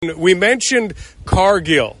We mentioned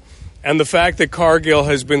Cargill and the fact that Cargill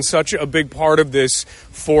has been such a big part of this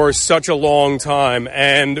for such a long time.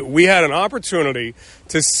 And we had an opportunity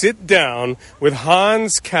to sit down with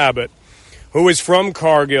Hans Cabot, who is from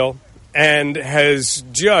Cargill and has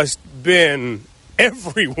just been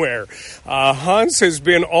everywhere. Hans has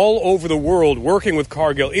been all over the world working with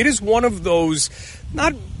Cargill. It is one of those,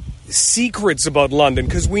 not secrets about London,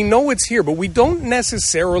 because we know it's here, but we don't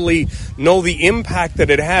necessarily know the impact that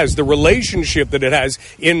it has, the relationship that it has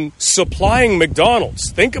in supplying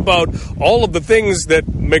McDonald's. Think about all of the things that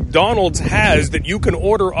McDonald's has that you can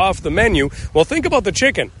order off the menu. Well, think about the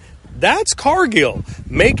chicken. That's Cargill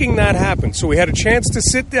making that happen. So we had a chance to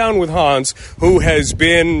sit down with Hans, who has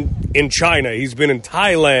been in China, he's been in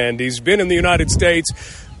Thailand, he's been in the United States,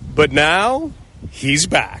 but now he's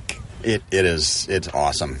back. It's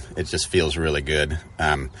awesome. It just feels really good.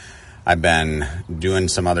 I've been doing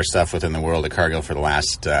some other stuff within the world of Cargill for the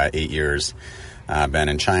last 8 years. Been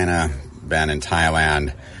in China, been in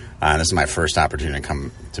Thailand. This is my first opportunity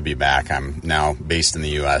to be back. I'm now based in the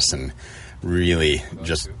U.S. and really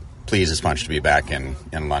just pleased as much to be back in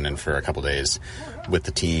London for a couple days with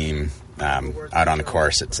the team out on the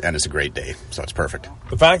course. It's a great day, so it's perfect.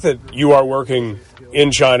 The fact that you are working in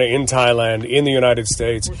China, in Thailand, in the United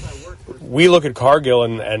States, we look at Cargill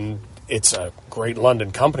and it's a great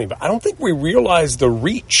London company, but I don't think we realize the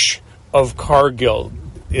reach of Cargill.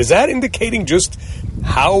 Is that indicating just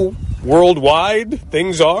how worldwide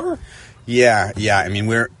things are? Yeah. I mean,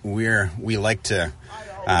 we like to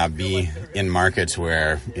be in markets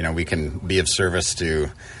where we can be of service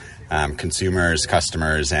to consumers,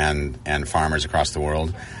 customers, and farmers across the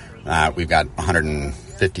world. We've got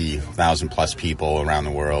 150,000 plus people around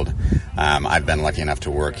the world. I've been lucky enough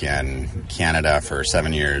to work in Canada for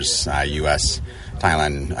 7 years, U.S.,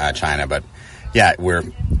 Thailand, China. But yeah,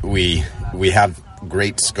 we have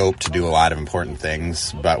great scope to do a lot of important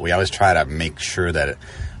things, but we always try to make sure that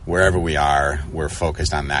wherever we are, we're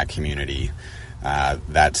focused on that community,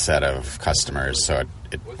 that set of customers. So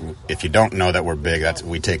if you don't know that we're big,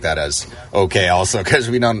 we take that as okay also,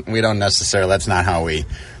 because we don't necessarily, that's not how we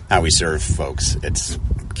serve folks. It's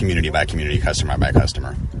community by community, customer by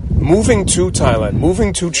customer. Moving to Thailand,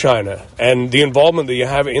 moving to China, and the involvement that you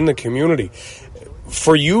have in the community,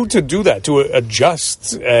 for you to do that, to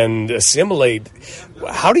adjust and assimilate,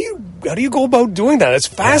 how do you go about doing that? It's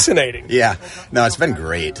fascinating. Yeah. No, it's been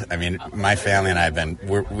great. I mean, my family and I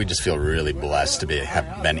we just feel really blessed to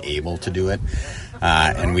have been able to do it.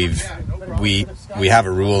 And we have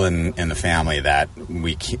a rule in the family that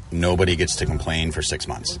nobody gets to complain for 6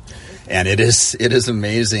 months. And it is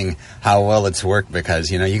amazing how well it's worked, because,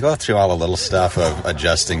 you go through all the little stuff of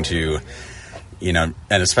adjusting to, and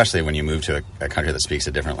especially when you move to a country that speaks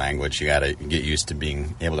a different language, you got to get used to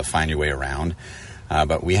being able to find your way around.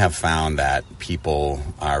 But we have found that people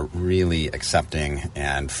are really accepting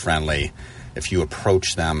and friendly. If you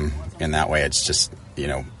approach them in that way, it's just,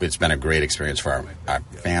 it's been a great experience for our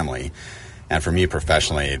family. And for me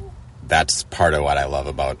professionally, that's part of what I love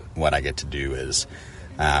about what I get to do is,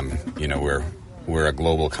 we're a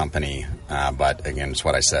global company, but again, it's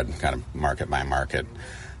what I said, kind of market by market.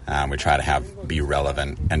 We try to be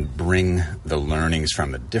relevant and bring the learnings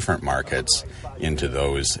from the different markets into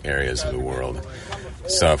those areas of the world.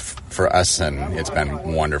 So for us, and it's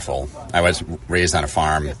been wonderful. I was raised on a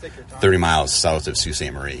farm 30 miles south of Sault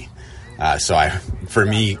Ste. Marie. So I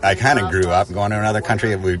kind of grew up going to another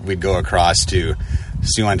country. We'd go across to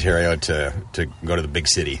Sault, Ontario to go to the big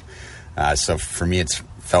city. So for me, it's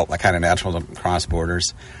felt like kind of natural to cross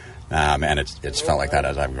borders. And it's felt like that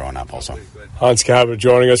as I've grown up also. Hans Cabot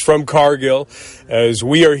joining us from Cargill as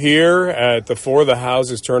we are here at the For the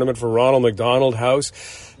Houses tournament for Ronald McDonald House.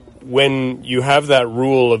 When you have that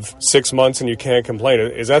rule of 6 months and you can't complain,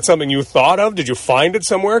 is that something you thought of? Did you find it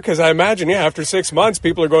somewhere? Because I imagine, after 6 months,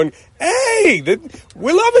 people are going, hey,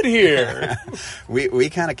 we love it here.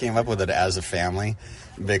 We kind of came up with it as a family,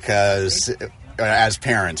 because as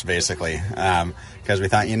parents, basically, because we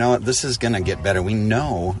thought, this is going to get better. We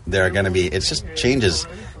know there are going to be, it's just changes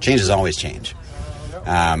always change.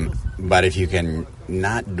 But if you can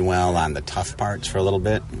not dwell on the tough parts for a little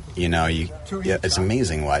bit, it's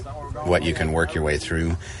amazing what you can work your way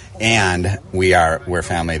through. And we're a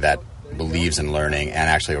family that believes in learning, and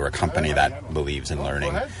actually we're a company that believes in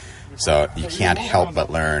learning. So you can't help but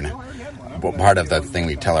learn. But part of the thing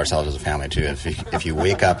we tell ourselves as a family too, if you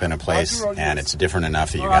wake up in a place and it's different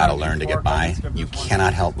enough that you got to learn to get by, you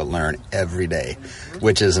cannot help but learn every day,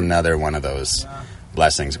 which is another one of those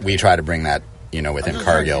blessings. We try to bring that, within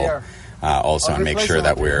Cargill also, and make sure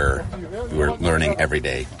that we're learning every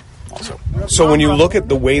day. also. So when you look at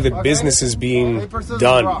the way that business is being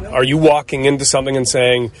done, are you walking into something and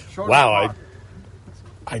saying, wow,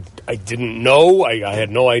 I didn't know, I had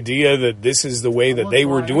no idea that this is the way that they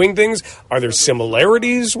were doing things? Are there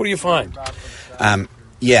similarities? What do you find?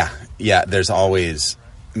 Yeah, there's always...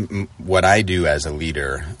 What I do as a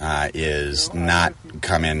leader is not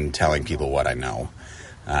come in telling people what I know.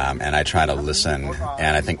 And I try to listen,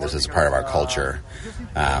 and I think this is part of our culture,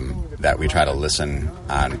 that we try to listen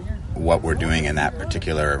on what we're doing in that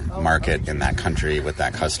particular market, in that country, with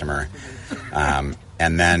that customer, and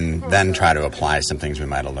then try to apply some things we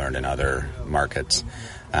might have learned in other markets.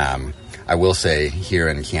 I will say here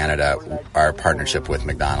in Canada, our partnership with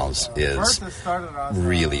McDonald's is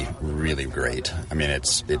really, really great. I mean,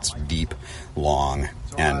 it's deep, long,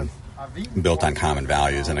 and built on common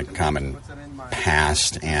values and a common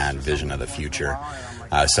past and vision of the future.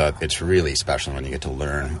 So it's really special when you get to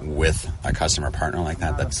learn with a customer partner like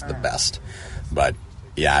that. That's the best. But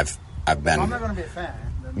yeah,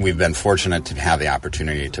 we've been fortunate to have the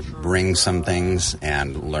opportunity to bring some things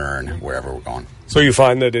and learn wherever we're going. So you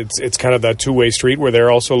find that it's kind of that two-way street where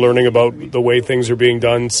they're also learning about the way things are being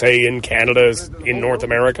done, say, in Canada, in North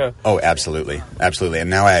America? Oh, absolutely. Absolutely. And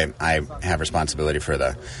now I have responsibility for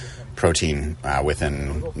the protein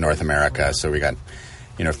within North America. So we got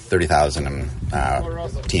 30,000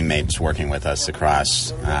 teammates working with us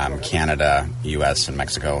across Canada, U.S., and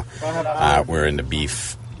Mexico. We're into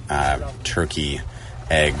beef, turkey,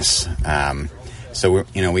 eggs. So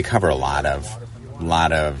we cover a lot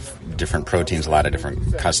of different proteins, a lot of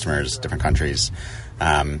different customers, different countries,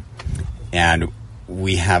 and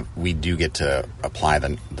we do get to apply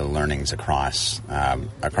the learnings across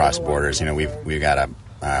borders. We've got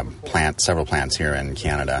several plants here in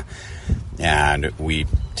Canada, and we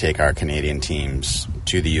take our Canadian teams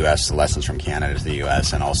to the U.S., the lessons from Canada to the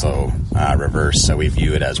U.S., and also reverse. So we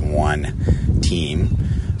view it as one team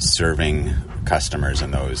serving customers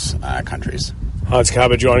in those countries. Hans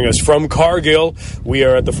Cabot joining us from Cargill. We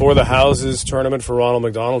are at the For the Houses tournament for Ronald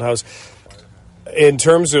McDonald House. In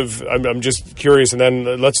terms of, I'm just curious, and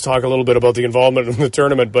then let's talk a little bit about the involvement in the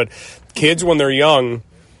tournament, but kids, when they're young,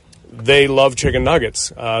 they love chicken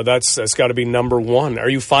nuggets. That's got to be number one. Are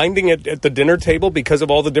you finding it at the dinner table because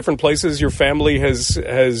of all the different places your family has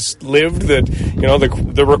lived that,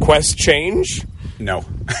 the requests change? No,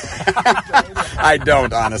 I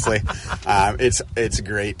don't, honestly. It's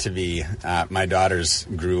great to be. My daughters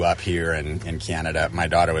grew up here in Canada. My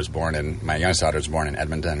youngest daughter was born in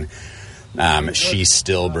Edmonton. She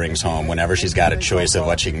still brings home, whenever she's got a choice of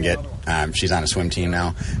what she can get. She's on a swim team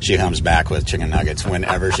now. She comes back with chicken nuggets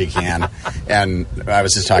whenever she can. And I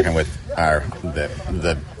was just talking with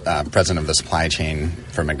the president of the supply chain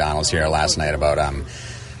for McDonald's here last night about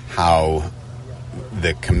how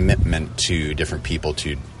the commitment to different people,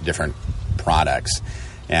 to different products.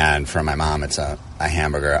 And for my mom, it's a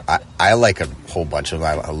hamburger. I like a whole bunch of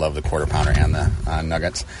them. I love the Quarter Pounder and the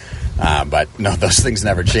nuggets. But no, those things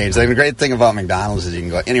never change. The great thing about McDonald's is you can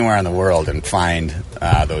go anywhere in the world and find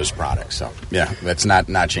those products. So, yeah, that's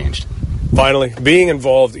not changed. Finally, being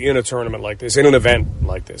involved in a tournament like this, in an event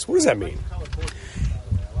like this, what does that mean?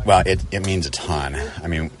 Well, it means a ton. I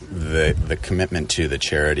mean, the commitment to the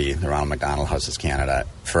charity, the Ronald McDonald Houses Canada,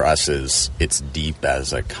 for us it's deep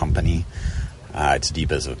as a company. It's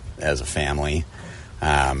deep as a family.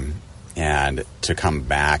 And to come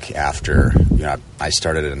back after, I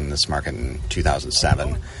started in this market in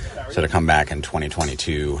 2007. So to come back in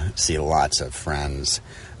 2022, see lots of friends,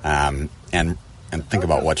 and think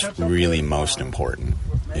about what's really most important.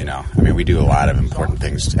 We do a lot of important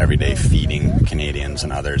things every day, feeding Canadians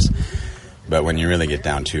and others. But when you really get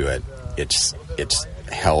down to it, it's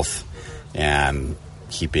health and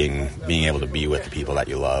being able to be with the people that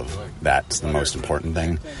you love. That's the most important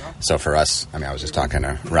thing. So for us, I was just talking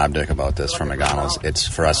to Rob Dick about this from McDonald's.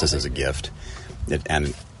 For us, this is a gift. The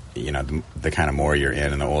kind of more you're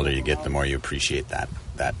in and the older you get, the more you appreciate that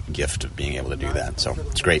gift of being able to do that. So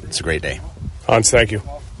it's great. It's a great day. Hans, thank you.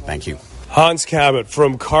 Thank you. Hans Cabot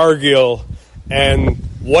from Cargill, and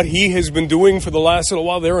what he has been doing for the last little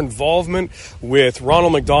while, their involvement with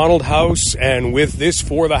Ronald McDonald House and with this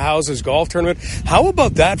For the Houses golf tournament. How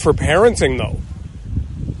about that for parenting, though?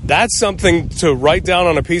 That's something to write down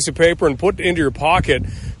on a piece of paper and put into your pocket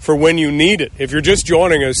for when you need it. If you're just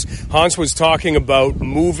joining us, Hans was talking about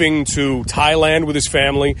moving to Thailand with his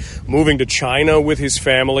family, moving to China with his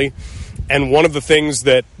family, and one of the things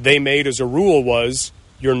that they made as a rule was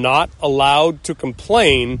you're not allowed to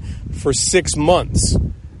complain for 6 months.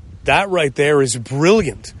 That right there is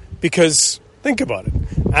brilliant because, think about it,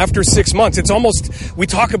 after 6 months. It's almost, we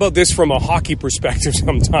talk about this from a hockey perspective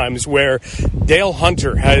sometimes, where Dale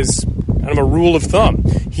Hunter has kind of a rule of thumb.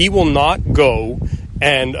 He will not go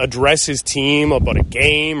and address his team about a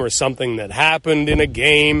game or something that happened in a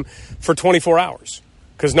game for 24 hours.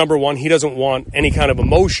 Because number one, he doesn't want any kind of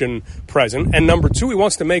emotion present. And number two, he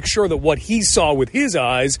wants to make sure that what he saw with his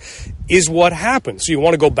eyes is what happened. So you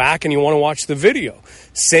want to go back and you want to watch the video.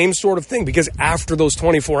 Same sort of thing, because after those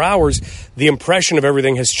 24 hours, the impression of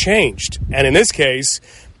everything has changed. And in this case,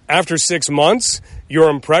 after 6 months, your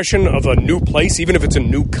impression of a new place, even if it's a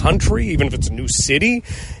new country, even if it's a new city,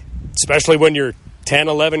 especially when you're 10,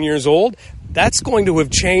 11 years old, that's going to have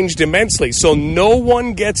changed immensely. So no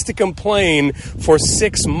one gets to complain for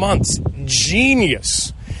 6 months.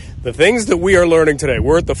 Genius. The things that we are learning today.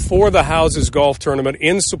 We're at the For the Houses golf tournament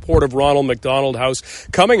in support of Ronald McDonald House.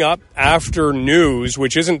 Coming up after news,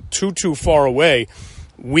 which isn't too far away,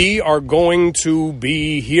 we are going to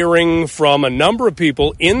be hearing from a number of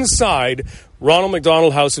people inside Ronald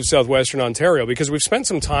McDonald House of Southwestern Ontario, because we've spent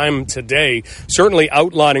some time today certainly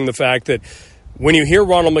outlining the fact that when you hear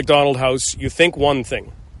Ronald McDonald House, you think one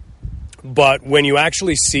thing. But when you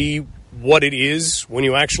actually see what it is, when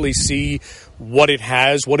you actually see what it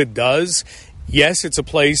has, what it does, yes, it's a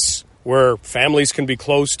place where families can be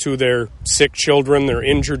close to their sick children, their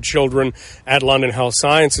injured children at London Health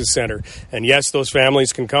Sciences Centre. And yes, those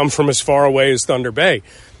families can come from as far away as Thunder Bay.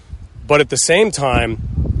 But at the same time,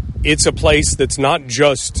 it's a place that's not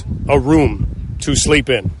just a room to sleep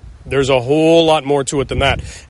in. There's a whole lot more to it than that.